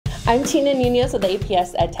I'm Tina Nunez with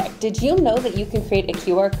APS EdTech. Did you know that you can create a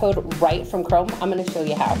QR code right from Chrome? I'm going to show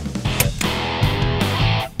you how.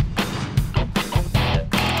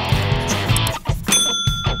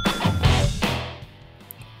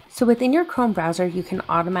 So within your Chrome browser, you can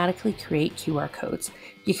automatically create QR codes.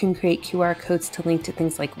 You can create QR codes to link to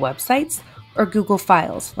things like websites or Google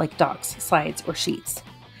files like docs, slides, or sheets.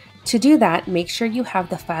 To do that, make sure you have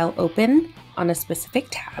the file open on a specific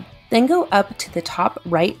tab. Then go up to the top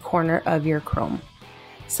right corner of your Chrome.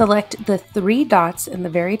 Select the three dots in the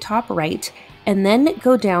very top right, and then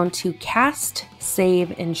go down to Cast,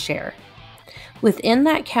 Save, and Share. Within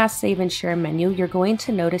that Cast, Save, and Share menu, you're going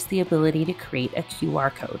to notice the ability to create a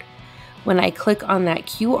QR code. When I click on that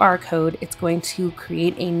QR code, it's going to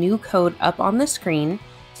create a new code up on the screen,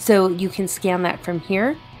 so you can scan that from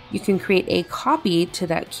here. You can create a copy to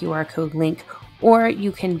that QR code link, or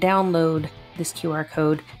you can download this QR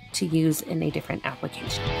code to use in a different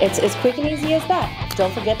application. It's as quick and easy as that.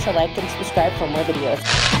 Don't forget to like and subscribe for more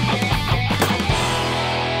videos.